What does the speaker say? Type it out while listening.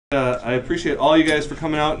I appreciate all you guys for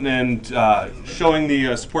coming out and showing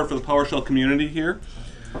the support for the PowerShell community here.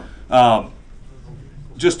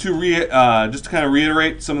 Just to kind of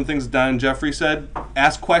reiterate some of the things Don and Jeffrey said,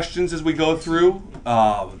 ask questions as we go through.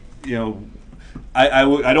 You know,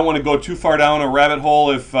 I don't want to go too far down a rabbit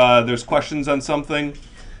hole if there's questions on something.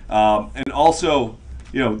 And also,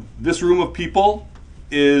 you know, this room of people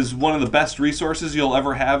is one of the best resources you'll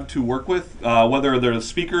ever have to work with, whether they're the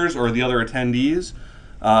speakers or the other attendees.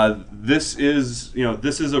 This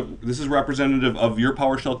is representative of your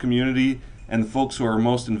PowerShell community and the folks who are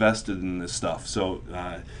most invested in this stuff. So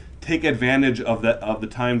take advantage of the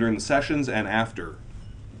time during the sessions and after.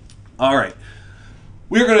 All right.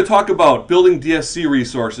 We are going to talk about building DSC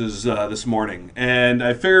resources this morning, and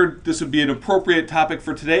I figured this would be an appropriate topic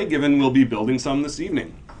for today, given we'll be building some this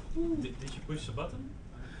evening. Did you push the button?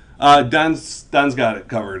 Don's got it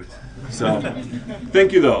covered. So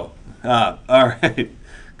thank you, though. All right,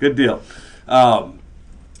 good deal. So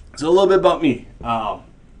a little bit about me.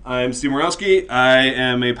 I'm Steve Murawski. I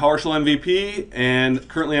am a PowerShell MVP, and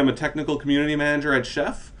currently I'm a technical community manager at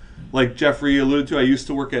Chef. Like Jeffrey alluded to, I used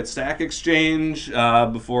to work at Stack Exchange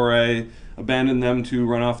before I abandoned them to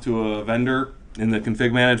run off to a vendor in the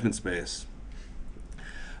config management space.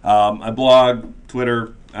 I blog,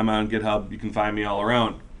 Twitter, I'm on GitHub. You can find me all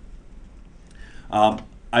around.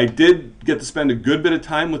 I did get to spend a good bit of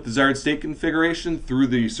time with desired state configuration through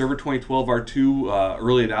the Server 2012 R2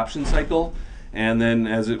 early adoption cycle, and then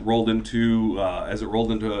as it rolled into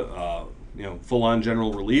full-on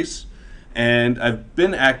general release. And I've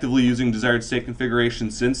been actively using desired state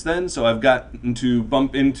configuration since then, so I've gotten to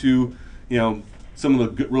bump into, you know, some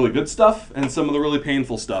of the really good stuff and some of the really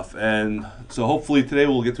painful stuff. And so hopefully today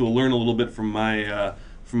we'll get to learn a little bit from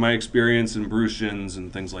my experience in Brucians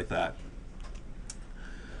and things like that.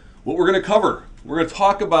 What we're going to cover, we're going to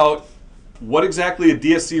talk about what exactly a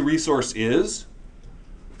DSC resource is,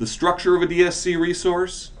 the structure of a DSC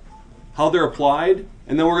resource, how they're applied,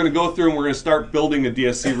 and then we're going to go through and we're going to start building a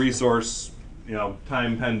DSC resource, you know,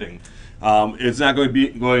 time pending. It's not going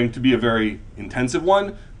to be a very intensive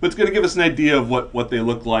one, but it's going to give us an idea of what they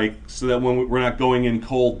look like so that when we're not going in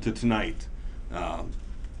cold to tonight.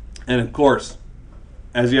 And of course,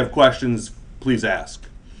 as you have questions, please ask.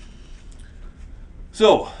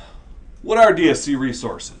 So, what are DSC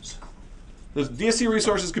resources? Those DSC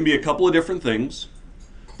resources can be a couple of different things.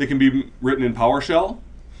 They can be written in PowerShell.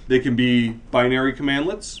 They can be binary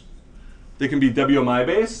commandlets. They can be WMI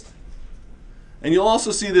based. And you'll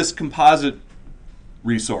also see this composite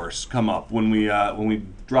resource come up when we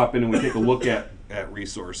drop in and we take a look at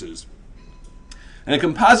resources. And a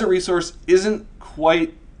composite resource isn't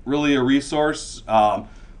quite really a resource.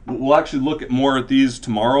 We'll actually look at more at these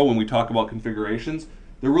tomorrow when we talk about configurations.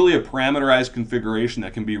 They're really a parameterized configuration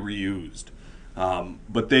that can be reused.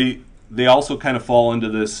 But they also kind of fall into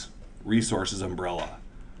this resources umbrella.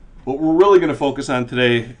 What we're really going to focus on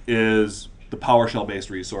today is the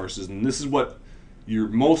PowerShell-based resources, and this is what you're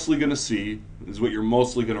mostly going to see, this is what you're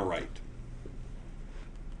mostly going to write.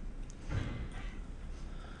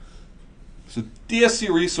 So DSC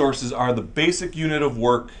resources are the basic unit of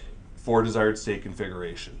work for desired state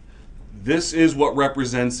configuration. This is what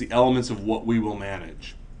represents the elements of what we will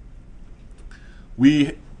manage.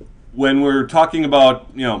 When we're talking about,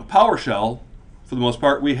 you know, PowerShell, for the most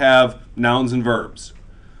part, we have nouns and verbs.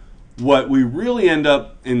 What we really end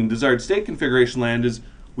up in desired state configuration land is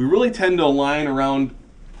we really tend to align around,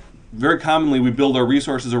 very commonly we build our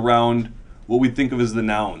resources around what we think of as the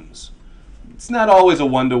nouns. It's not always a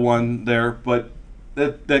one-to-one there, but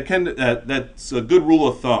that's a good rule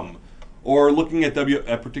of thumb. Or looking at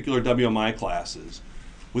particular WMI classes.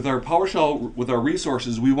 With our PowerShell, with our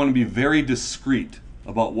resources, we want to be very discrete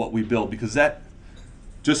about what we build, because that,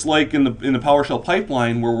 just like in the PowerShell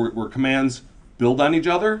pipeline where commands build on each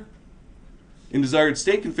other, in desired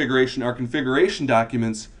state configuration, our configuration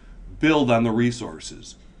documents build on the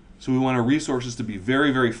resources. So we want our resources to be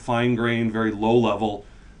very, very fine-grained, very low-level.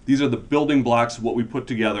 These are the building blocks of what we put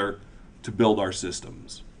together to build our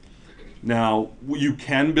systems. Now, you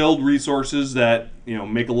can build resources that, you know,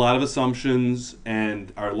 make a lot of assumptions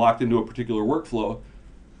and are locked into a particular workflow,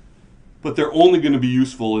 but they're only going to be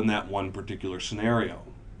useful in that one particular scenario.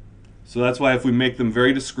 So that's why if we make them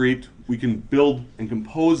very discrete, we can build and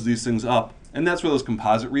compose these things up. And that's where those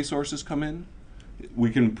composite resources come in. We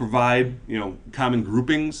can provide, you know, common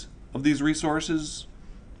groupings of these resources,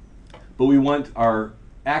 but we want the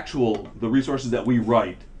resources that we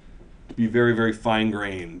write to be very, very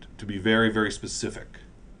fine-grained, to be very, very specific.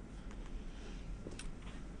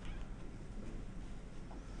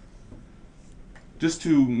 Just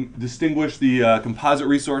to distinguish the composite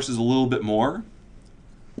resources a little bit more,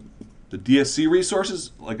 The DSC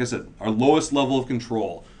resources, like I said, are lowest level of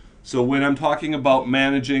control. So when I'm talking about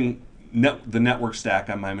managing the network stack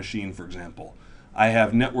on my machine, for example, I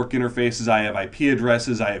have network interfaces, I have IP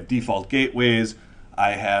addresses, I have default gateways,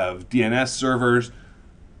 I have DNS servers.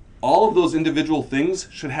 All of those individual things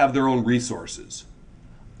should have their own resources.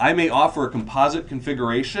 I may offer a composite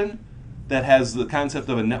configuration that has the concept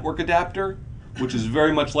of a network adapter, which is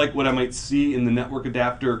very much like what I might see in the network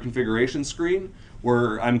adapter configuration screen,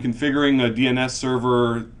 where I'm configuring a DNS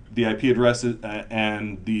server, the IP address,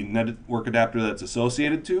 and the network adapter that's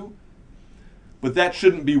associated to. But that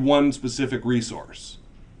shouldn't be one specific resource.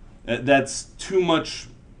 That's too much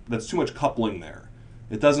coupling there.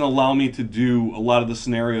 It doesn't allow me to do a lot of the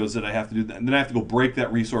scenarios that I have to do. Then I have to go break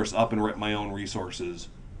that resource up and write my own resources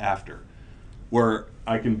after, where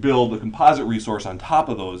I can build a composite resource on top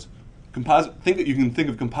of those. You can think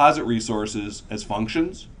of composite resources as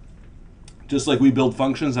functions, just like we build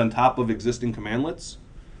functions on top of existing commandlets.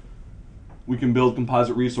 We can build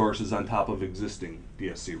composite resources on top of existing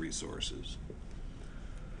DSC resources.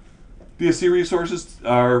 DSC resources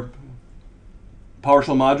are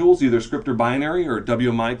PowerShell modules, either script or binary or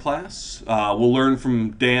WMI class. We'll learn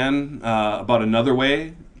from Dan about another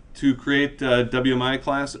way to create WMI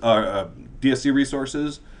class DSC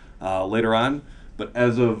resources later on. But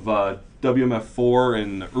as of WMF4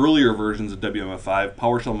 and earlier versions of WMF5,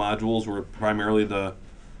 PowerShell modules were primarily the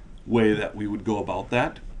way that we would go about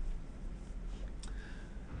that.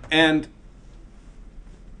 And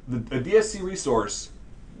a DSC resource,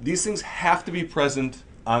 these things have to be present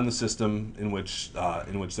on the system in which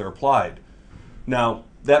they're applied. Now,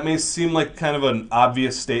 that may seem like kind of an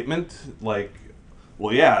obvious statement, like,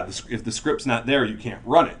 well, yeah, if the script's not there, you can't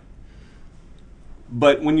run it.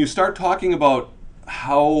 But when you start talking about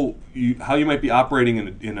how you might be operating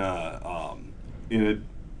in a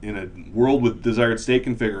world with desired state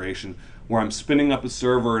configuration, where I'm spinning up a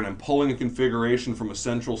server and I'm pulling a configuration from a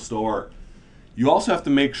central store, you also have to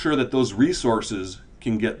make sure that those resources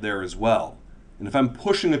can get there as well. And if I'm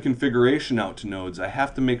pushing a configuration out to nodes, I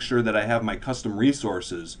have to make sure that I have my custom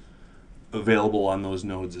resources available on those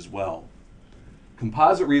nodes as well.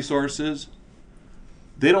 Composite resources,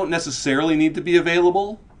 they don't necessarily need to be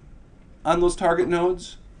available on those target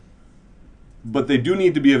nodes, but they do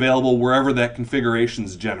need to be available wherever that configuration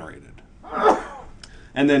is generated.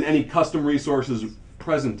 And then any custom resources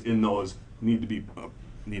present in those need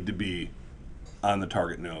to be on the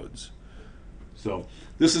target nodes. So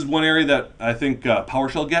this is one area that I think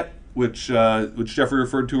PowerShell Get, which Jeffrey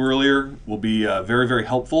referred to earlier, will be very, very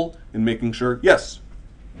helpful in making sure. Yes?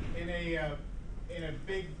 In a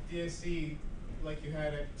big DSC like you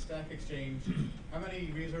had at Stack Exchange, how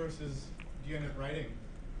many resources do you end up writing?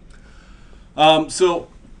 So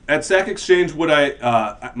at Stack Exchange,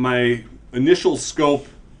 my initial scope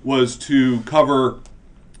was to cover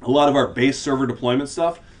a lot of our base server deployment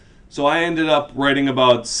stuff. So I ended up writing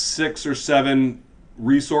about 6 or 7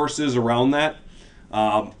 resources around that.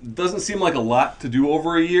 Doesn't seem like a lot to do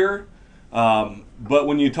over a year, but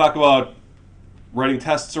when you talk about writing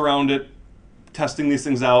tests around it, testing these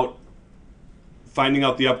things out, finding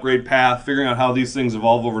out the upgrade path, figuring out how these things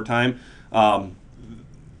evolve over time,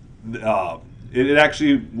 it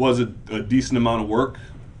actually was a decent amount of work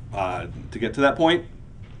to get to that point.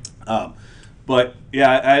 But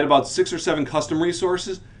yeah, I had about 6 or 7 custom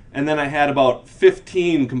resources, and then I had about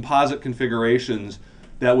 15 composite configurations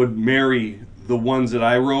that would marry the ones that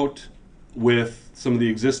I wrote with some of the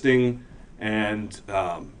existing and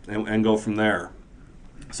go from there.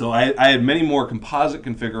 So I had many more composite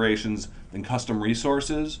configurations than custom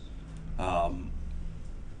resources,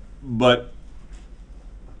 but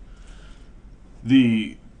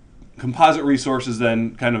the composite resources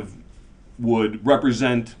then kind of would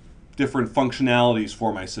represent different functionalities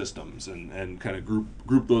for my systems and kind of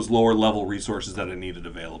group those lower level resources that I needed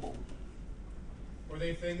available. Were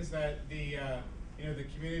they things that the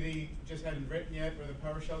community just hadn't written yet, or the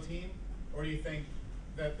PowerShell team, or do you think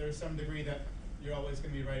that there's some degree that you're always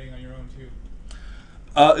going to be writing on your own too?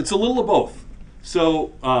 It's a little of both.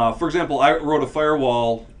 So, for example, I wrote a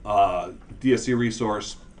firewall DSC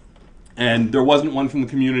resource, and there wasn't one from the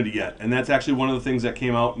community yet, and that's actually one of the things that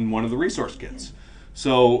came out in one of the resource kits.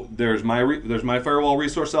 So there's my firewall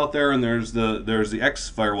resource out there, and there's the X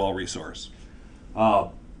firewall resource.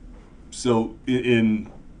 So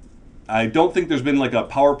I don't think there's been like a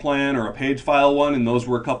power plan or a page file one, and those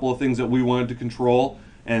were a couple of things that we wanted to control.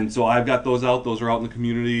 And so I've got those out. Those are out in the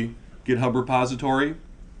community GitHub repository.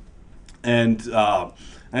 And I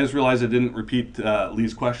just realized I didn't repeat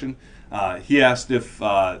Lee's question. He asked if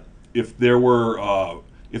the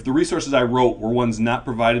resources I wrote were ones not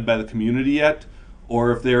provided by the community yet,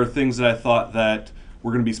 or if there are things that I thought that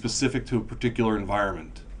were going to be specific to a particular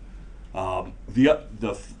environment. The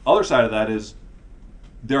other side of that is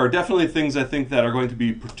there are definitely things I think that are going to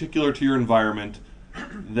be particular to your environment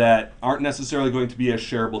that aren't necessarily going to be as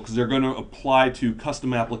shareable because they're going to apply to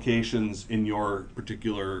custom applications in your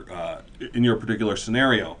particular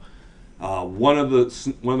scenario. One of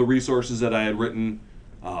the resources that I had written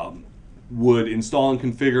would install and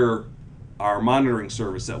configure our monitoring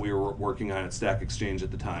service that we were working on at Stack Exchange at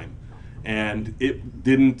the time, and it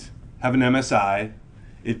didn't have an MSI.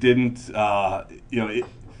 It didn't,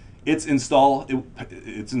 its installer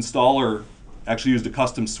actually used a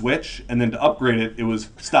custom switch, and then to upgrade it, it was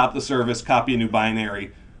stop the service, copy a new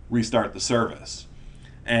binary, restart the service.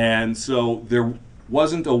 And so there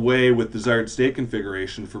wasn't a way with desired state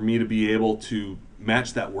configuration for me to be able to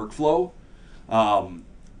match that workflow.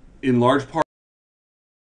 In large part,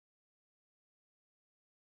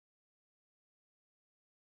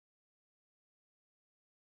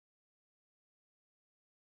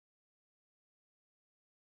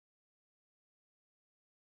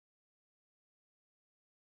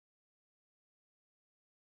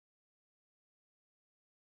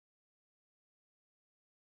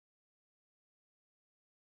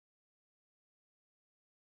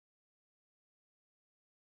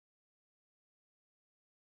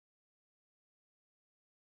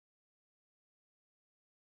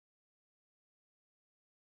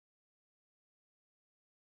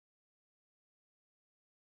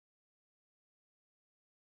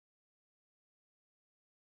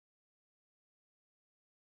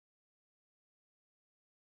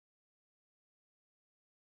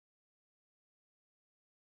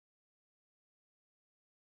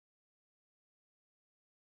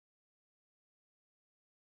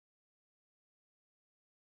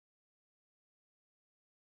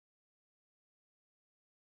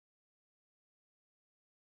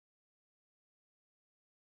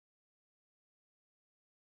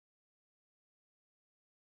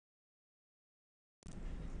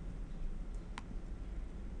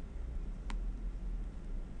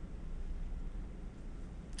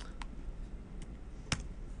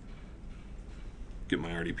 get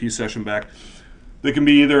my RDP session back. They can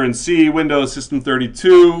be either in C, Windows, System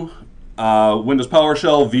 32, Windows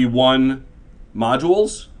PowerShell, V1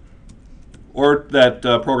 modules, or that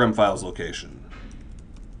program files location.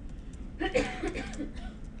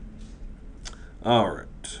 All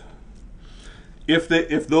right. If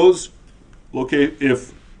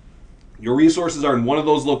your resources are in one of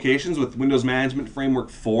those locations with Windows Management Framework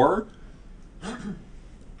 4,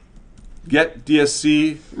 get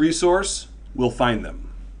DSC resource, we'll find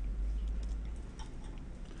them.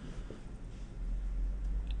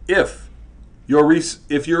 If you're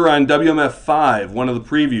on WMF5, one of the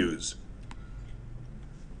previews,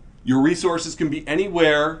 your resources can be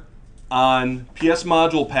anywhere on PS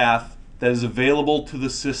module path that is available to the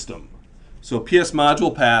system. So PS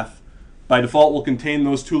module path by default will contain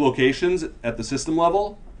those two locations at the system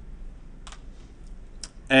level.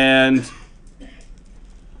 And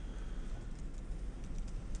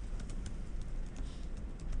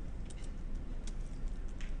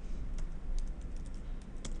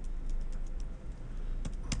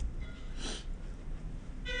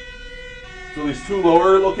so these two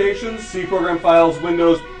lower locations, C program files,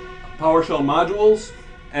 Windows PowerShell modules,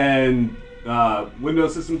 and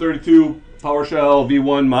Windows System 32 PowerShell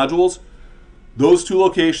V1 modules, those two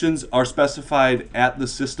locations are specified at the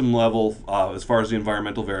system level as far as the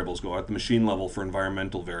environmental variables go, at the machine level for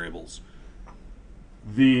environmental variables.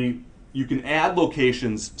 You can add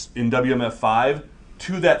locations in WMF5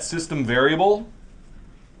 to that system variable,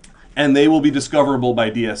 and they will be discoverable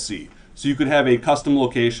by DSC. So you could have a custom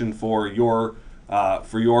location for your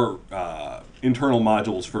internal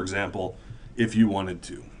modules, for example, if you wanted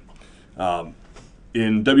to.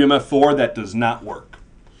 In WMF4, that does not work.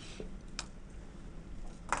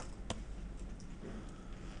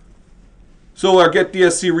 So our get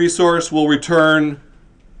DSC resource will return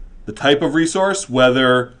the type of resource,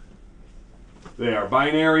 whether they are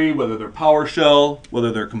binary, whether they're PowerShell,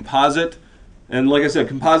 whether they're composite. And like I said,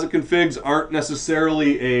 composite configs aren't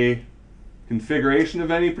necessarily a configuration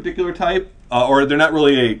of any particular type, or they're not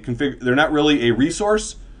really a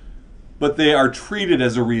resource, but they are treated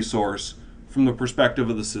as a resource from the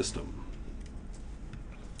perspective of the system.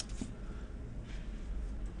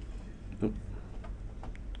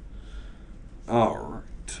 All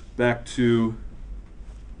right, back to.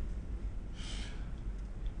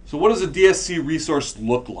 So what does a DSC resource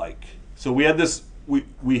look like? So we had this.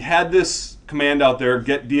 We had this command out there,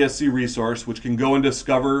 get DSC resource, which can go and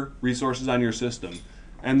discover resources on your system.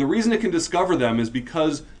 And the reason it can discover them is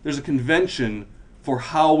because there's a convention for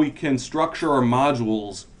how we can structure our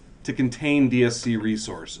modules to contain DSC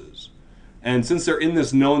resources. And since they're in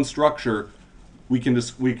this known structure,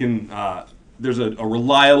 there's a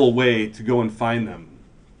reliable way to go and find them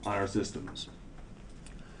on our systems.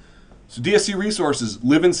 So DSC resources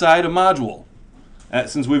live inside a module.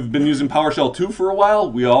 Since we've been using PowerShell 2 for a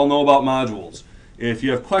while, we all know about modules. If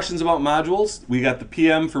you have questions about modules, we got the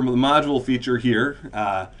PM from the module feature here.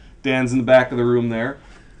 Dan's in the back of the room there.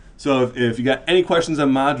 So if you got any questions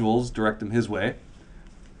on modules, direct them his way.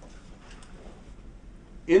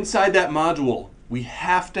 Inside that module, we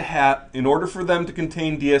have to have, in order for them to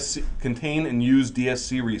contain and use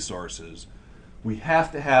DSC resources, we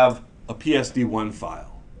have to have a PSD1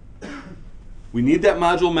 file. We need that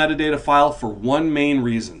module metadata file for one main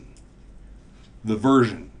reason: the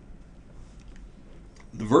version.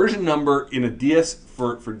 The version number in a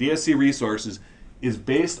for DSC resources is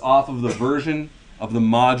based off of the version of the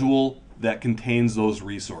module that contains those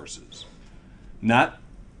resources.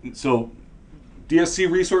 So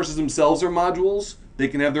DSC resources themselves are modules. They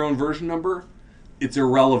can have their own version number. It's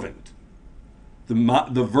irrelevant.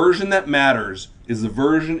 The version that matters is the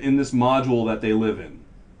version in this module that they live in.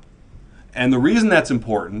 And the reason that's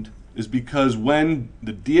important is because when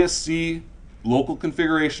the DSC local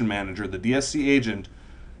configuration manager, the DSC agent,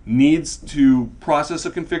 needs to process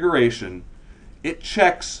a configuration, it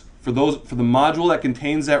checks for the module that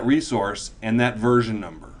contains that resource and that version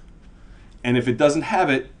number. And if it doesn't have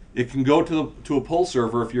it, it can go to a pull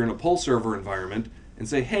server, if you're in a pull server environment, and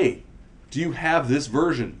say, hey, do you have this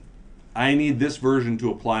version? I need this version to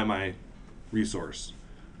apply my resource.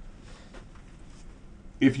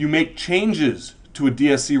 If you make changes to a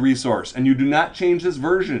DSC resource and you do not change this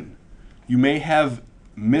version, you may have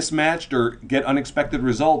mismatched or get unexpected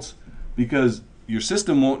results because your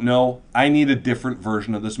system won't know, I need a different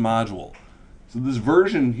version of this module. So this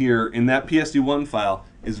version here in that PSD1 file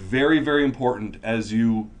is very, very important as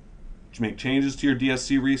you make changes to your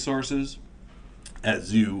DSC resources,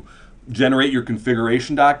 as you generate your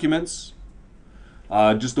configuration documents.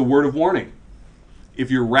 Just a word of warning: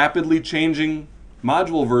 if you're rapidly changing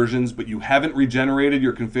module versions but you haven't regenerated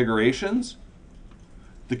your configurations,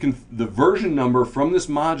 the version number from this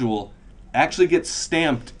module actually gets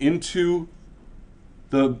stamped into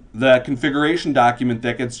the configuration document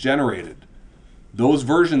that gets generated. Those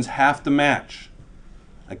versions have to match.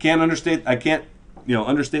 I can't understate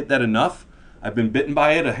that enough. I've been bitten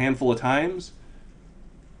by it a handful of times.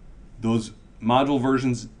 Those module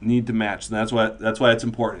versions need to match. And that's why it's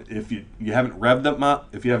important. If you haven't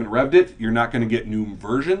revved it, you're not going to get new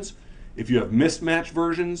versions. If you have mismatched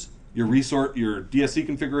versions, your DSC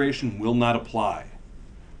configuration will not apply.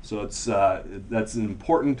 So that's an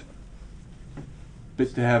important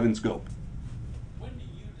bit to have in scope. When do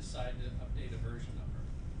you decide to update a version number?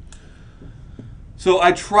 So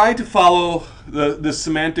I try to follow the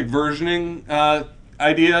semantic versioning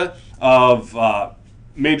idea of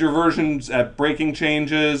major versions at breaking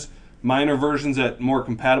changes, minor versions at more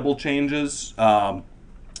compatible changes. And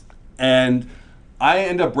I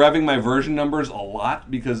end up revving my version numbers a lot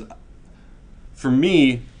because for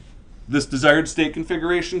me, this desired state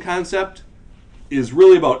configuration concept is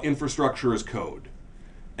really about infrastructure as code.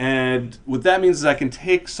 And what that means is I can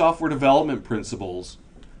take software development principles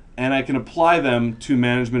and I can apply them to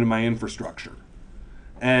management of my infrastructure.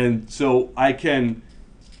 And so I can,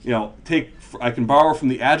 I can borrow from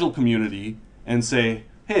the Agile community and say,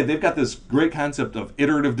 hey, they've got this great concept of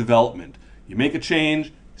iterative development. You make a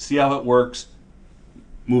change, see how it works,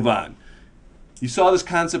 move on. You saw this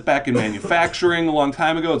concept back in manufacturing a long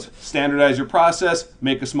time ago. It's standardize your process,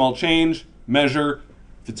 make a small change, measure.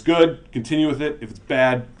 If it's good, continue with it. If it's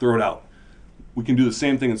bad, throw it out. We can do the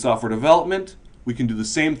same thing in software development. We can do the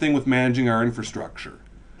same thing with managing our infrastructure.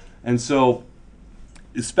 And so,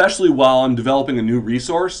 especially while I'm developing a new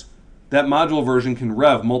resource, that module version can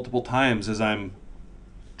rev multiple times as I'm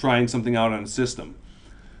trying something out on a system.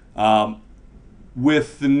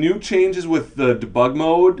 With the new changes with the debug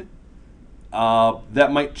mode,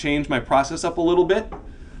 that might change my process up a little bit.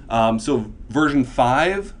 So version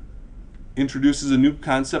 5 introduces a new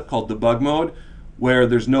concept called debug mode, where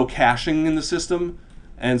there's no caching in the system,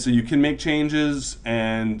 and so you can make changes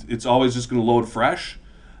and it's always just going to load fresh.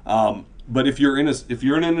 But if you're in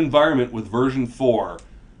an environment with version 4,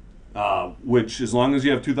 which as long as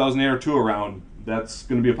you have 2000 AR2 around, that's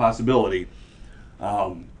going to be a possibility.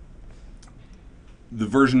 The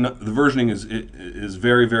versioning is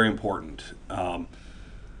very, very important.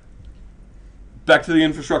 Back to the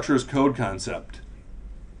infrastructure as code concept.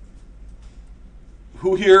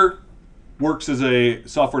 Who here works as a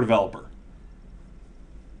software developer?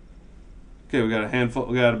 Okay, we got a handful.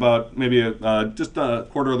 We got about maybe just a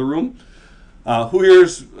quarter of the room. Who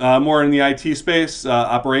here's more in the IT space?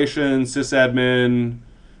 Operations, sysadmin,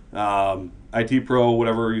 IT pro,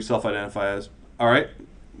 whatever you self-identify as. All right,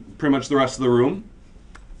 pretty much the rest of the room.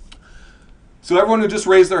 So everyone who just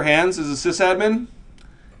raised their hands is a sysadmin.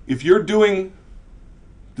 If you're doing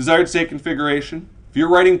desired state configuration, if you're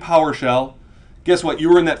writing PowerShell, guess what? You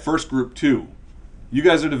were in that first group too. You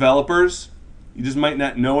guys are developers. You just might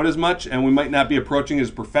not know it as much, and we might not be approaching it as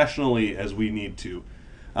professionally as we need to.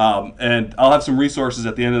 And I'll have some resources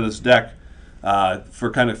at the end of this deck for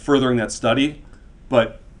kind of furthering that study.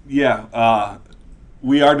 But yeah,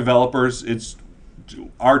 we are developers.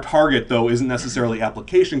 Our target, though, isn't necessarily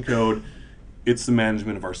application code. It's the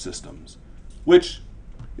management of our systems, which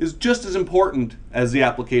is just as important as the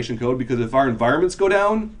application code, because if our environments go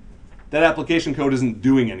down, that application code isn't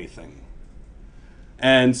doing anything.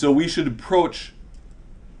 And so we should approach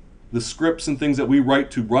the scripts and things that we write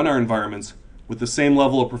to run our environments with the same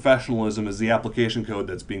level of professionalism as the application code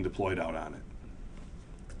that's being deployed out on it.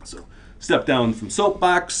 So step down from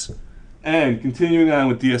soapbox and continuing on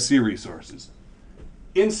with DSC resources.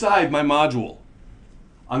 Inside my module,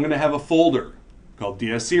 I'm going to have a folder called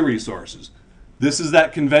DSC resources. This is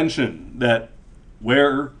that convention that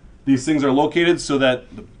where these things are located so that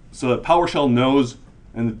PowerShell knows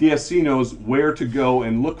and the DSC knows where to go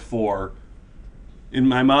and look for in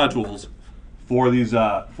my modules for these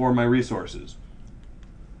for my resources.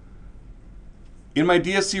 In my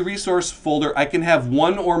DSC resource folder, I can have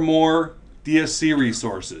one or more DSC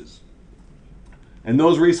resources. And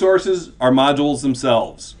those resources are modules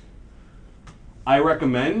themselves. I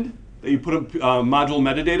recommend that you put a module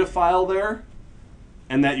metadata file there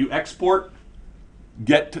and that you export,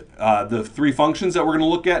 get the 3 functions that we're going to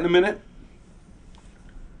look at in a minute.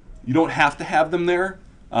 You don't have to have them there.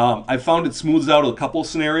 I found it smooths out a couple of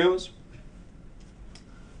scenarios.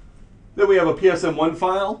 Then we have a PSM1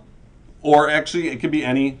 file, or actually it could be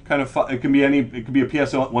any kind of it can be a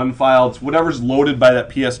PSM1 file. It's whatever's loaded by that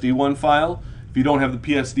PSD1 file. If you don't have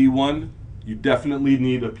the PSD1, you definitely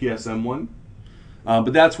need a PSM1.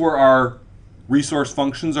 But that's where our resource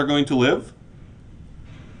functions are going to live.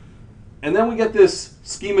 And then we get this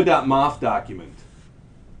schema.mof document.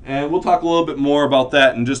 And we'll talk a little bit more about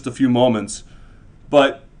that in just a few moments.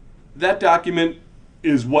 But that document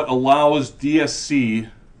is what allows DSC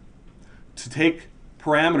to take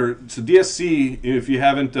parameters. So DSC, if you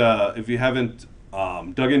haven't dug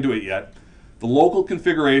into it yet, the local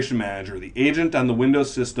configuration manager, the agent on the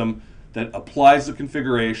Windows system that applies the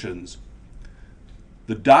configurations,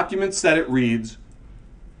 the documents that it reads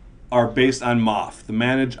are based on MOF, the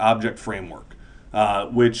Manage Object Framework,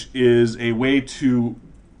 which is a way to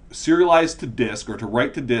serialize to disk or to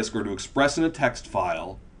write to disk or to express in a text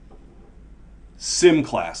file SIM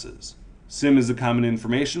classes. SIM is the Common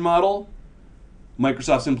Information Model.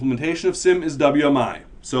 Microsoft's implementation of SIM is WMI.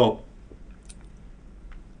 So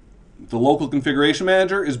the local configuration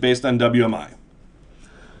manager is based on WMI.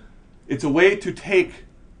 It's a way to take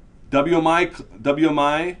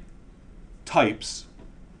WMI types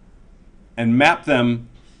and map them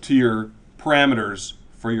to your parameters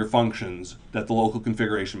for your functions that the local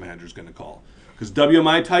configuration manager is going to call. Because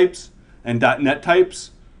WMI types and .NET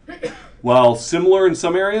types, while similar in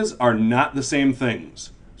some areas, are not the same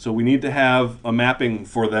things. So we need to have a mapping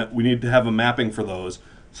for that. We need to have a mapping for those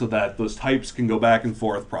so that those types can go back and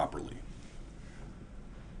forth properly.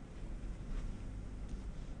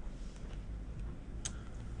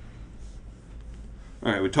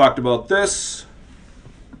 All right, we talked about this.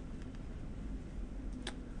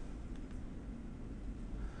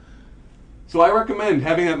 So I recommend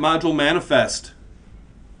having that module manifest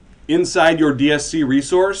inside your DSC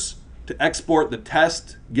resource to export the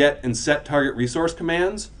test, get, and set target resource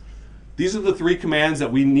commands. These are the 3 commands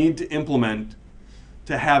that we need to implement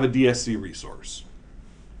to have a DSC resource.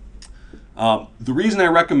 The reason I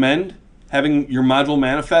recommend having your module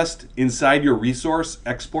manifest inside your resource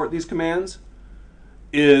export these commands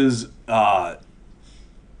is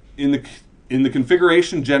in the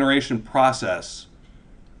configuration generation process,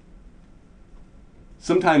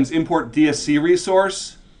 sometimes import DSC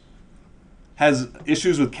resource has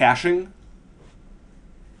issues with caching.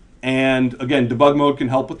 And again, debug mode can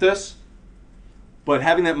help with this. But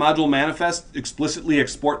having that module manifest explicitly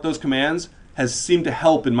export those commands has seemed to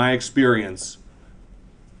help in my experience,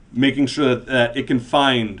 making sure that it can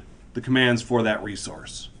find the commands for that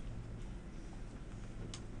resource.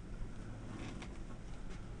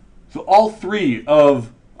 So all 3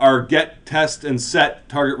 of our get, test, and set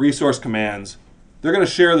target resource commands, they're going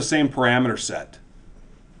to share the same parameter set.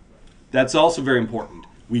 That's also very important.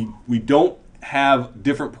 We don't have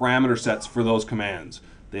different parameter sets for those commands.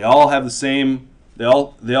 They all have the same, they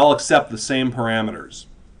all accept the same parameters.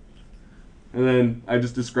 And then I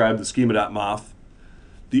just described the schema.mof.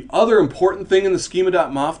 The other important thing in the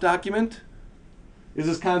schema.mof document is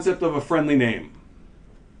this concept of a friendly name.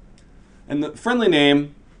 And the friendly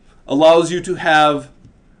name allows you to have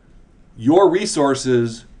your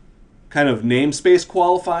resources kind of namespace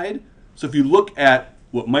qualified. So if you look at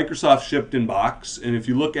what Microsoft shipped in box, and if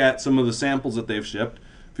you look at some of the samples that they've shipped,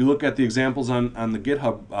 if you look at the examples on the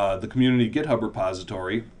GitHub, the community GitHub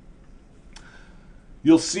repository,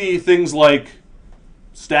 you'll see things like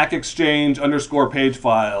Stack Exchange underscore page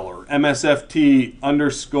file or MSFT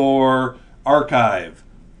underscore archive.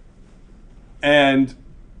 And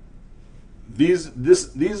these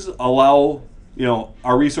allow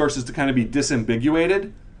our resources to kind of be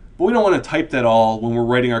disambiguated, but we don't want to type that all when we're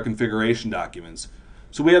writing our configuration documents.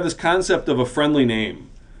 So we have this concept of a friendly name,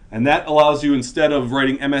 and that allows you, instead of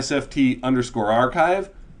writing MSFT underscore archive,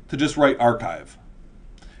 to just write archive.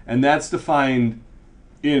 And that's defined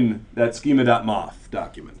in that schema.mof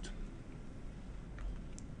document.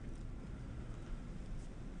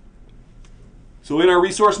 So in our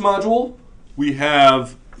resource module, we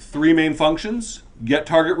have three main functions: get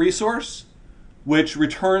target resource, which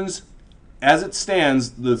returns as it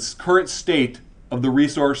stands the current state of the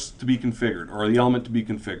resource to be configured, or the element to be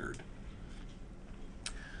configured.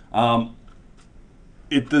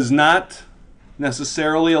 It does not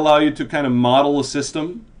necessarily allow you to kind of model a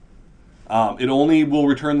system. It only will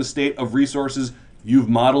return the state of resources you've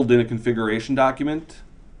modeled in a configuration document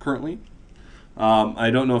currently. I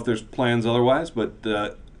don't know if there's plans otherwise, but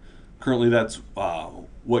currently that's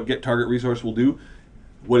what get target resource will do.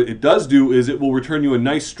 What it does do is it will return you a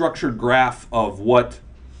nice structured graph of what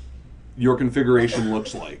your configuration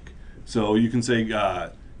looks like. So you can say,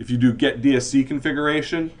 if you do get DSC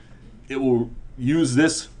configuration, it will use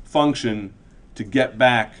this function to get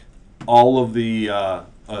back all of the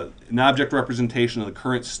an object representation of the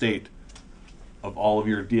current state of all of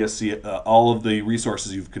your DSC, all of the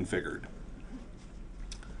resources you've configured.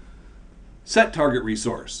 Set target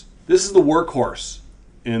resource. This is the workhorse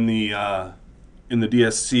in the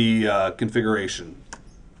DSC configuration,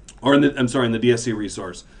 or in the DSC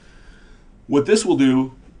resource. What this will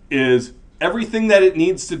do is everything that it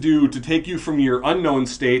needs to do to take you from your unknown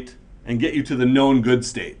state and get you to the known good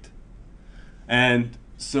state. And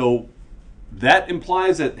so that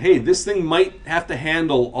implies that, hey, this thing might have to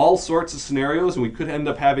handle all sorts of scenarios, and we could end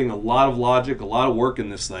up having a lot of logic, a lot of work in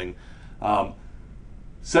this thing.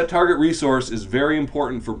 Set target resource is very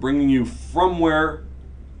important for bringing you from where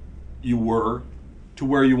you were to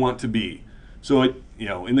where you want to be. So it,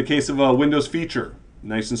 in the case of a Windows feature,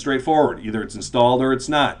 nice and straightforward. Either it's installed or it's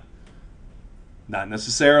not. Not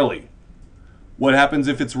necessarily. What happens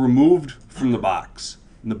if it's removed from the box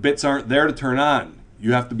and the bits aren't there to turn on?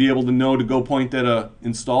 You have to be able to know to go point at a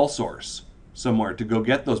install source somewhere to go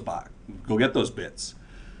get those bits.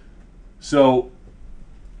 So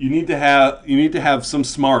you need to have some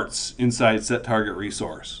smarts inside set target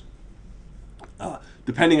resource.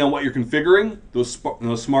 Depending on what you're configuring,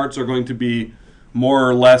 those smarts are going to be more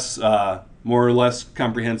or less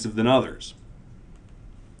comprehensive than others.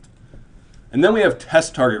 And then we have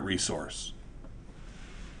test target resource.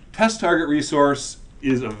 Test target resource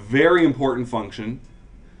is a very important function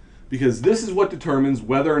because this is what determines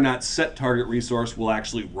whether or not set target resource will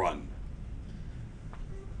actually run.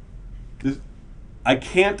 I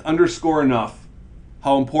can't underscore enough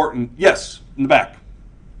how important. Yes, in the back.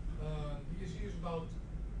 DSC is about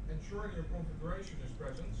ensuring your configuration is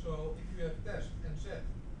present. So if you have test and set,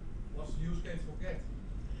 what's the use case for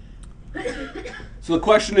get? So the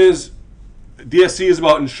question is, DSC is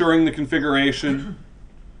about ensuring the configuration,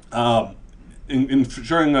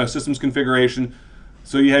 ensuring a system's configuration.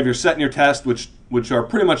 So you have your set and your test, which are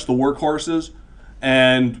pretty much the workhorses,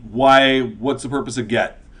 and what's the purpose of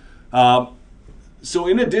get? So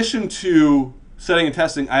in addition to setting and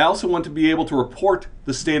testing, I also want to be able to report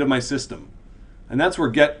the state of my system, and that's where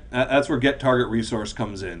get target resource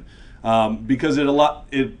comes in, because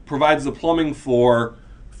it provides the plumbing for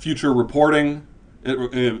future reporting.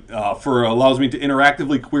 It allows me to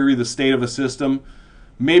interactively query the state of a system.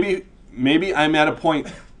 Maybe I'm at a point,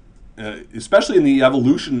 especially in the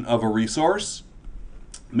evolution of a resource,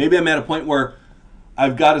 maybe I'm at a point where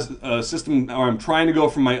I've got a system, or I'm trying to go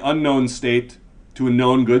from my unknown state to a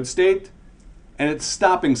known good state, and it's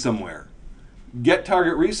stopping somewhere. Get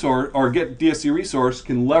target resource or get DSC resource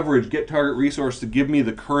can leverage get target resource to give me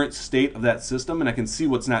the current state of that system, and I can see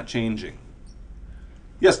what's not changing.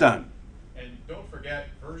 Yes, Don? And don't forget,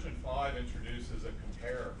 version 5 introduces a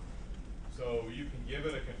compare. So you can give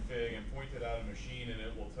it a config and point it at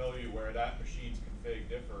tell you where that machine's config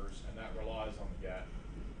differs, and that relies on the get.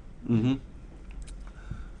 Mm-hmm.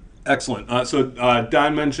 Excellent. So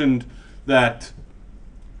Don mentioned that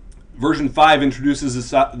version 5 introduces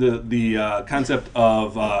the concept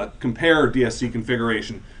of compare DSC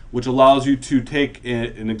configuration, which allows you to take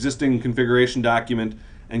an existing configuration document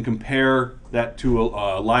and compare that to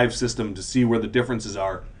a live system to see where the differences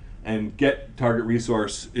are. And get target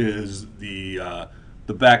resource is the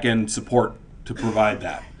back-end support to provide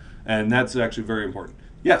that. And that's actually very important.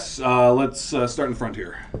 Yes, let's start in the front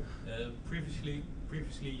here.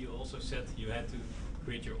 Previously, you also said you had to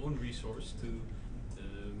create your own resource to,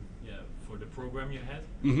 for the program you had.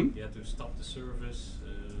 Mm-hmm. You had to stop the service,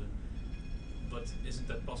 but isn't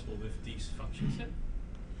that possible with these functions?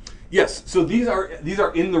 Yes. So these are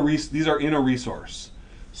in a resource.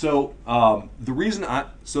 So the reason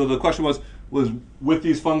so the question was with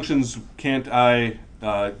these functions, can't I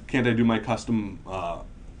do my custom?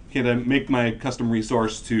 Can't I make my custom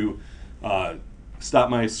resource to stop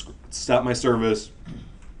my service,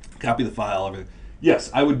 copy the file, everything?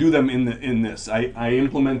 Yes, I would do them in this. I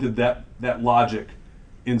implemented that logic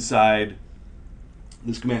inside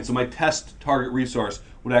this command. So my test target resource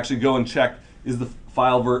would actually go and check, are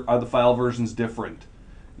the file versions different?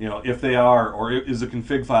 You know, if they are, or is the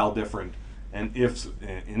config file different? And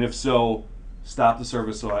if so, stop the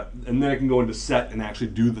service. And then I can go into set and actually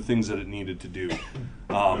do the things that it needed to do.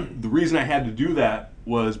 The reason I had to do that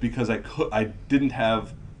was because I didn't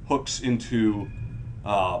have hooks into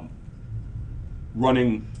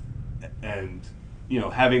running and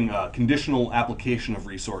having a conditional application of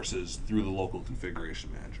resources through the local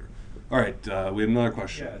configuration manager. All right, we have another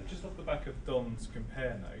question. Yeah, just off the back of Don's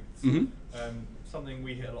compare notes, Mm-hmm. Something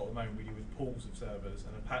we hit a lot at the moment we do with pools of servers,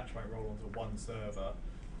 and a patch might roll onto one server,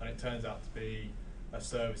 and it turns out to be a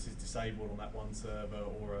service is disabled on that one server,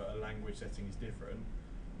 or a language setting is different.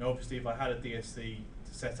 Now obviously if I had a DSC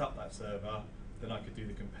to set up that server, then I could do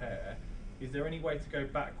the compare. Is there any way to go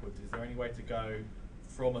backwards? Is there any way to go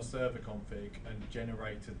from a server config and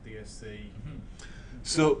generate a DSC?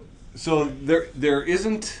 So there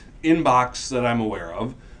isn't Inbox that I'm aware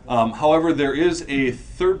of. However, there is a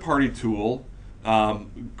third-party tool.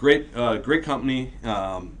 Great company.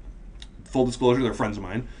 Full disclosure, they're friends of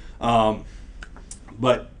mine.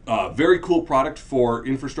 But very cool product for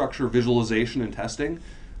infrastructure visualization and testing.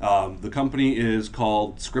 The company is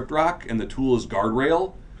called ScriptRock, and the tool is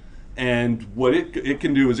Guardrail. And what it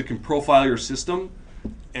can do is it can profile your system,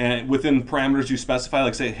 and within parameters you specify,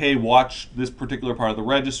 like say, hey, watch this particular part of the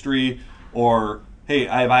registry, or hey,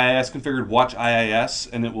 I have IIS configured, watch IIS,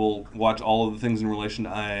 and it will watch all of the things in relation to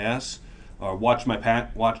IIS. Watch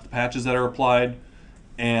the patches that are applied,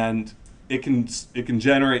 and it can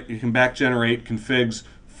back generate configs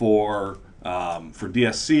for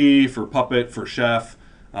DSC, for Puppet, for Chef,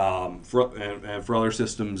 and for other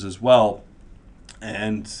systems as well,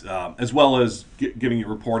 and as well as giving you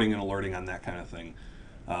reporting and alerting on that kind of thing.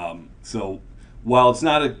 So while it's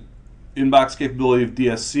not an inbox capability of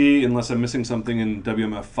DSC, unless I'm missing something in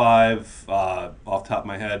WMF5 off the top of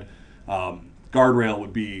my head, Guardrail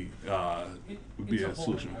would be a solution. It's a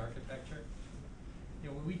whole architecture.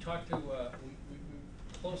 When we talk to, we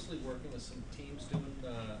closely working with some teams doing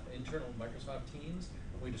internal Microsoft teams.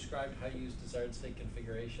 We described how you use desired state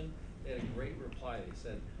configuration. They had a great reply. They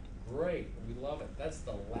said, "Great, we love it. That's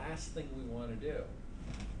the last thing we want to do.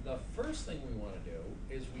 The first thing we want to do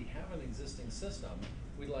is we have an existing system.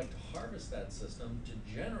 We'd like to harvest that system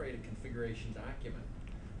to generate a configuration document.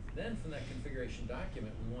 Then from that configuration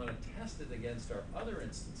document, we want to test it against our other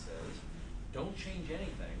instances. Don't change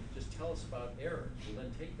anything, just tell us about errors. We'll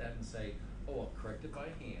then take that and say, oh, I'll correct it by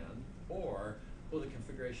hand, or, oh, the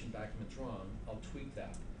configuration document's wrong, I'll tweak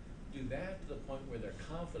that. Do that to the point where they're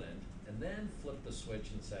confident, and then flip the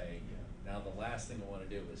switch and say, now the last thing I want to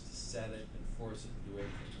do is to set it and force it to do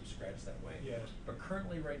everything from scratch that way. Yeah. But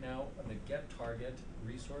currently right now, on the get target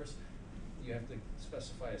resource, you have to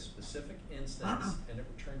specify a specific instance, and it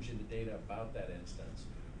returns you the data about that instance.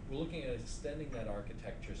 We're looking at extending that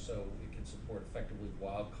architecture so it can support effectively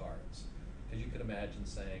wildcards. Because you could imagine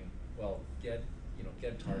saying, well, get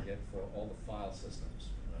target for all the file systems,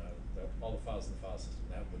 all the files in the file system.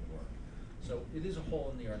 That wouldn't work. So it is a hole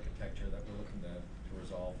in the architecture that we're looking to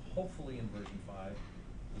resolve. Hopefully in version 5,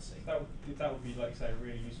 we'll see. That would be, like say, a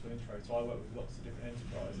really useful intro. So I work with lots of different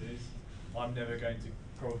enterprises. I'm never going to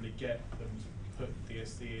probably get them to put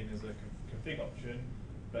DSC in as a config option,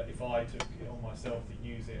 but if I took it on myself to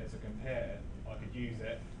use it as a compare, I could use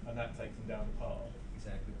it, and that takes them down the path.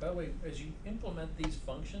 Exactly. By the way, as you implement these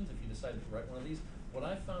functions, if you decide to write one of these, what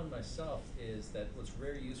I found myself is that what's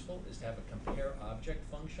very useful is to have a compare object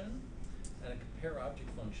function, And a compare object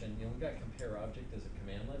function, you know, we've got compare object as a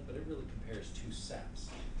commandlet, but it really compares two sets.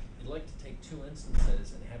 You'd like to take two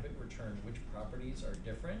instances and have it return which properties are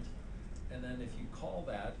different. And then if you call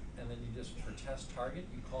that, and then you just, for test target,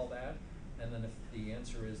 you call that, and then if the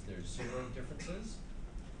answer is there's 0 differences,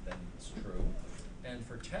 then it's true. And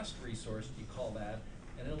for test resource, you call that,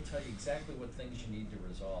 and it'll tell you exactly what things you need to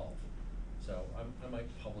resolve. So I might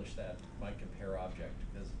publish that, my compare object,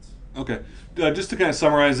 because it's... Okay, just to kind of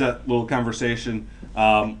summarize that little conversation,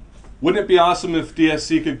 wouldn't it be awesome if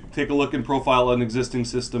DSC could take a look and profile an existing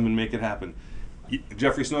system and make it happen?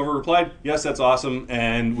 Jeffrey Snover replied, yes, that's awesome,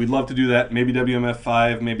 and we'd love to do that. Maybe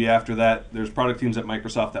WMF5, maybe after that. There's product teams at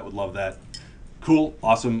Microsoft that would love that. Cool,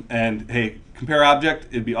 awesome, and hey, compare object,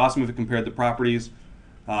 it'd be awesome if it compared the properties.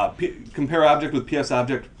 Compare object with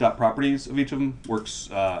psobject.properties of each of them works,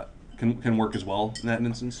 can work as well in that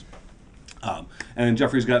instance. And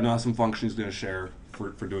Jeffrey's got an awesome function he's going to share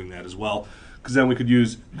for doing that as well, because then we could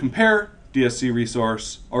use compare DSC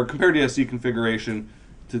resource or compare DSC configuration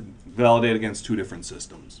to validate against two different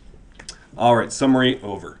systems. All right, summary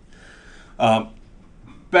over.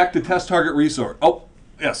 Back to test target resource. Oh,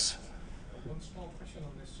 yes. One small question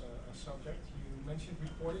on this subject. You mentioned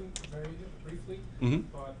reporting very briefly,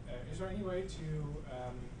 but is there any way to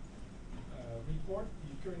report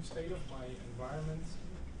the current state of my environment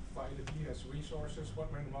by the DS resources,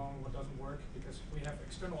 what went wrong, what doesn't work? Because we have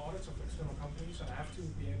external audits of external companies, and I have to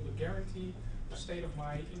be able to guarantee the state of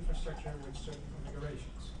my infrastructure with certain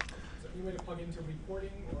configurations. Is there any way to plug into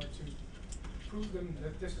reporting or to prove them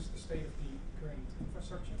that this is the state of the current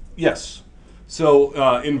infrastructure? Yes. So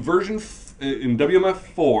in in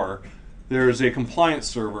WMF4, there's a compliance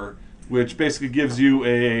server which basically gives you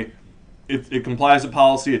it complies with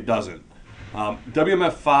policy, it doesn't.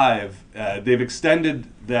 WMF5, they've extended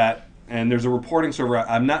that, and there's a reporting server.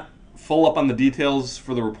 I'm not full up on the details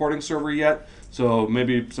for the reporting server yet, so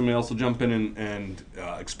maybe somebody else will jump in and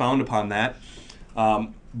expound upon that.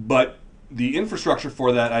 But the infrastructure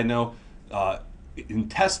for that, I know, in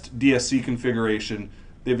test DSC configuration,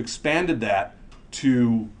 they've expanded that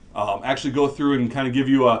to actually go through and kind of give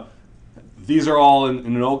you these are all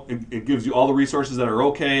it gives you all the resources that are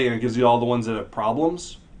okay, and it gives you all the ones that have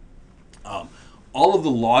problems. All of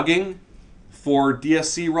the logging for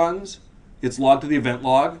DSC runs, it's logged to the event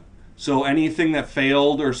log. So anything that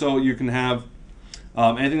failed or so, you can have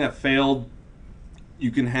anything that failed,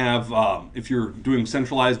 you can have, if you're doing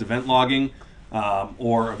centralized event logging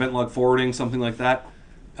or event log forwarding, something like that,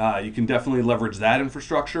 you can definitely leverage that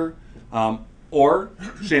infrastructure. Or,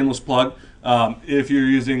 shameless plug, if you're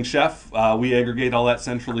using Chef, we aggregate all that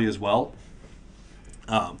centrally as well.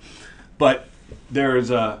 But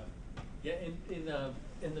there's a... Yeah,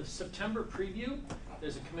 in the September preview,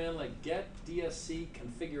 there's a command like get DSC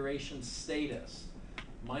configuration status.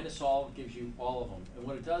 Minus all gives you all of them. And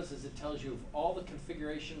what it does is it tells you if all the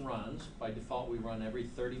configuration runs, by default we run every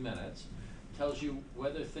 30 minutes, tells you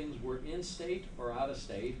whether things were in state or out of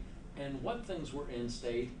state, and what things were in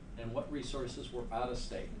state, and what resources were out of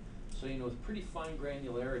state. So you know with pretty fine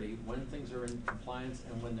granularity when things are in compliance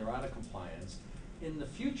and when they're out of compliance. In the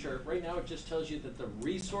future, right now it just tells you that the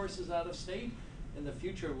resource is out of state. In the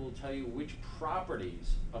future it will tell you which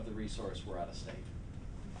properties of the resource were out of state.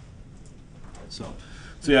 So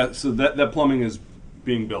yeah, so that plumbing is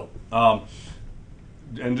being built.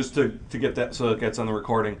 And just to get that so it gets on the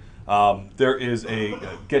recording, there is a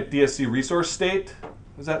get DSC resource state.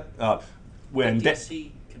 Is that when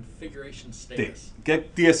DSC configuration status.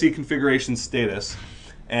 Get DSC configuration status,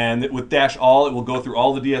 and with dash all, it will go through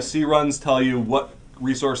all the DSC runs, tell you what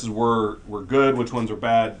resources were good, which ones were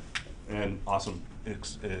bad, and awesome.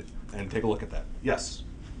 And take a look at that. Yes.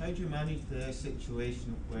 How do you manage the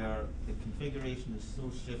situation where the configuration is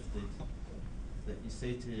so shifted that you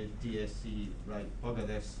say to DSC, right, bugger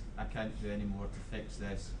this, I can't do any more to fix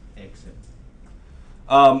this, exit?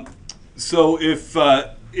 So if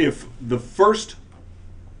the first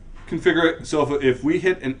configure, so if we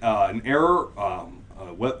hit an error, and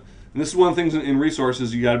this is one of the things in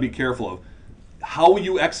resources you got to be careful of, how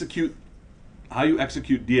you execute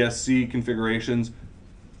DSC configurations.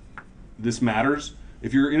 This matters.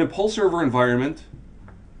 If you're in a pull server environment,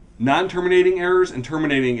 non-terminating errors and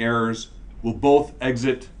terminating errors will both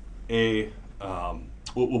exit a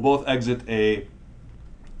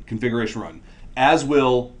configuration run, as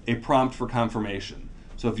will a prompt for confirmation.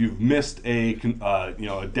 So if you've missed a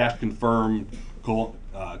dash confirm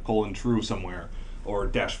colon true somewhere, or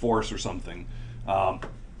dash force or something,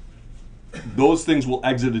 those things will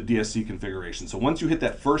exit a DSC configuration. So once you hit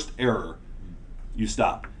that first error, you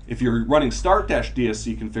stop. If you're running start dash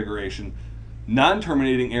DSC configuration,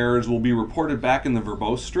 non-terminating errors will be reported back in the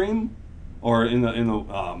verbose stream, or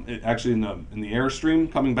actually in the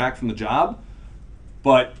airstream coming back from the job,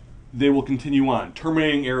 but they will continue on.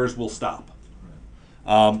 Terminating errors will stop.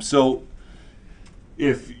 So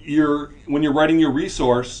when you're writing your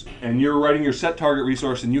resource and you're writing your set target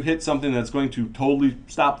resource and you hit something that's going to totally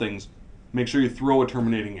stop things, make sure you throw a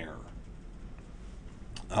terminating error.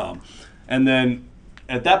 And then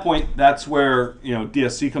at that point, that's where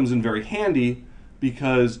DSC comes in very handy,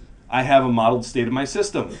 because I have a modeled state of my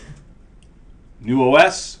system. New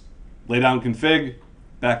OS, lay down config,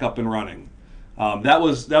 back up and running. That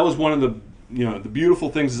was one of the the beautiful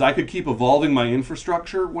things, is I could keep evolving my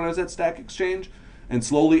infrastructure when I was at Stack Exchange and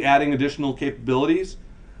slowly adding additional capabilities.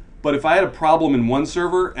 But if I had a problem in one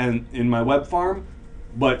server and in my web farm,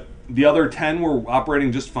 but the other 10 were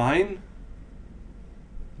operating just fine,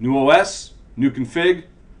 new OS, new config,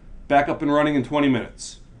 back up and running in 20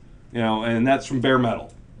 minutes. And that's from bare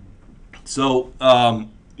metal. So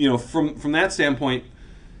from that standpoint,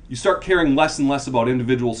 you start caring less and less about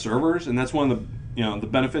individual servers, and that's one of the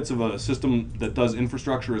benefits of a system that does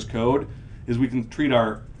infrastructure as code, is we can treat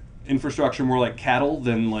our infrastructure more like cattle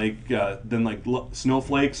than like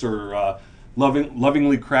snowflakes or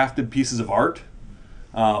lovingly crafted pieces of art,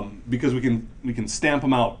 because we can stamp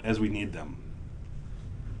them out as we need them.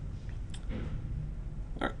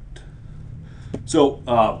 All right.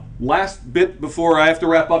 So last bit before I have to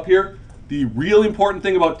wrap up here, the really important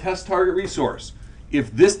thing about test target resource.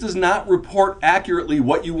 If this does not report accurately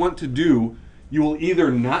what you want to do, you will either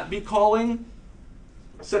not be calling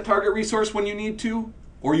set target resource when you need to,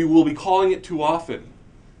 or you will be calling it too often.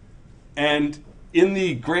 And in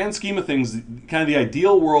the grand scheme of things, kind of the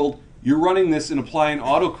ideal world, you're running this and applying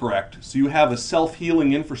autocorrect, so you have a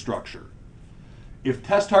self-healing infrastructure. If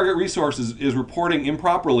test target resources is reporting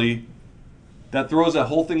improperly, that throws that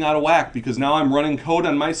whole thing out of whack, because now I'm running code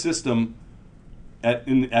on my system at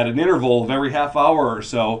an interval of every half hour or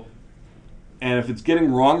so, and if it's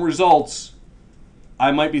getting wrong results,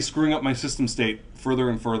 I might be screwing up my system state further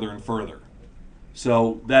and further and further.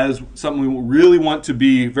 So that is something we really want to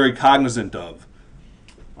be very cognizant of.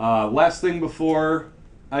 Last thing before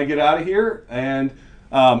I get out of here, and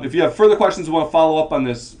if you have further questions and want to follow up on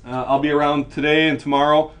this, I'll be around today and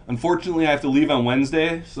tomorrow. Unfortunately, I have to leave on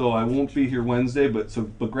Wednesday, so I won't be here Wednesday, but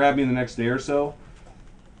grab me the next day or so.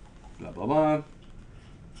 Blah, blah, blah.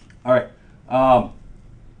 All right.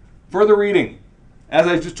 Further reading. As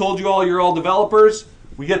I just told you all, you're all developers.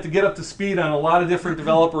 We get to get up to speed on a lot of different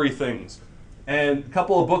developer-y things. And a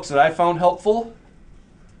couple of books that I found helpful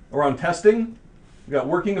around testing. We've got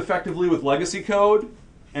Working Effectively with Legacy Code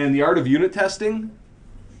and The Art of Unit Testing.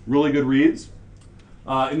 Really good reads.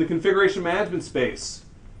 In the configuration management space,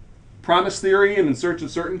 Promise Theory and In Search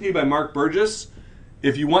of Certainty by Mark Burgess.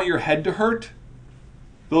 If you want your head to hurt,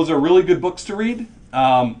 those are really good books to read.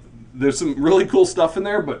 There's some really cool stuff in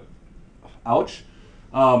there, but ouch.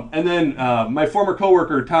 And then my former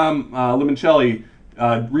coworker, Tom Limoncelli,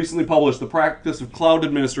 recently published The Practice of Cloud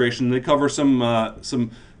Administration. They cover some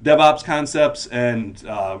DevOps concepts and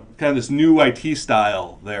kind of this new IT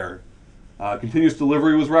style there. Continuous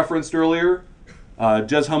Delivery was referenced earlier.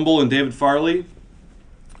 Jez Humble and David Farley,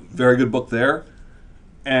 very good book there.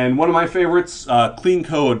 And one of my favorites, Clean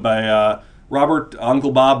Code by Robert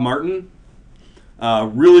Uncle Bob Martin.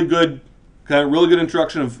 Really good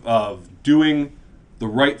introduction of doing the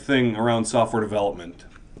right thing around software development.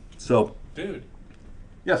 So, Dude.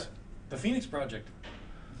 Yes. The Phoenix Project.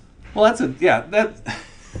 Well, I think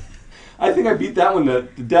I beat that one to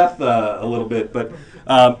death a little bit, but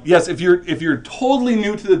yes, if you're totally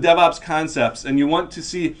new to the DevOps concepts and you want to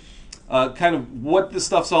see kind of what this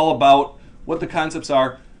stuff's all about, what the concepts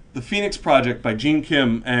are, the Phoenix Project by Gene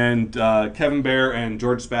Kim and Kevin Baer and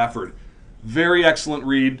George Spafford. Very excellent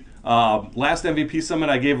read. Last MVP Summit,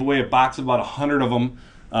 I gave away a box of about 100 of them,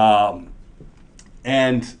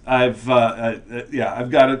 and I've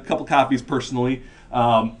got a couple copies personally.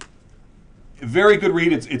 Very good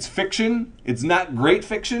read. It's fiction. It's not great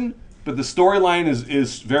fiction, but the storyline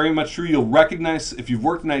is very much true. You'll recognize, if you've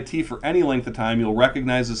worked in IT for any length of time, you'll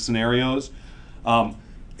recognize the scenarios. And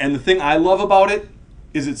the thing I love about it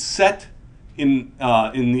is it's set in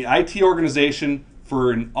the IT organization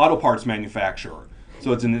for an auto parts manufacturer.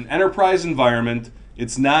 So it's in an enterprise environment.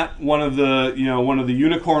 It's not one of the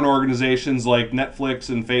unicorn organizations like Netflix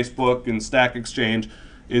and Facebook and Stack Exchange.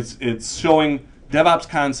 It's showing DevOps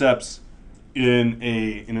concepts in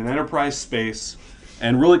an enterprise space,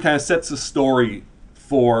 and really kind of sets a story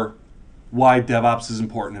for why DevOps is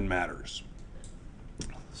important and matters.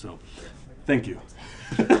 So, thank you.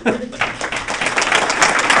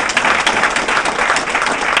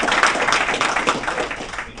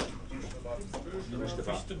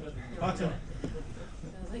 Button.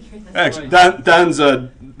 Actually,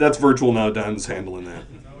 that's virtual now. Dan's handling that.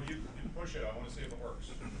 No, you push it. I want to see if it works.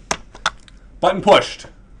 Button pushed.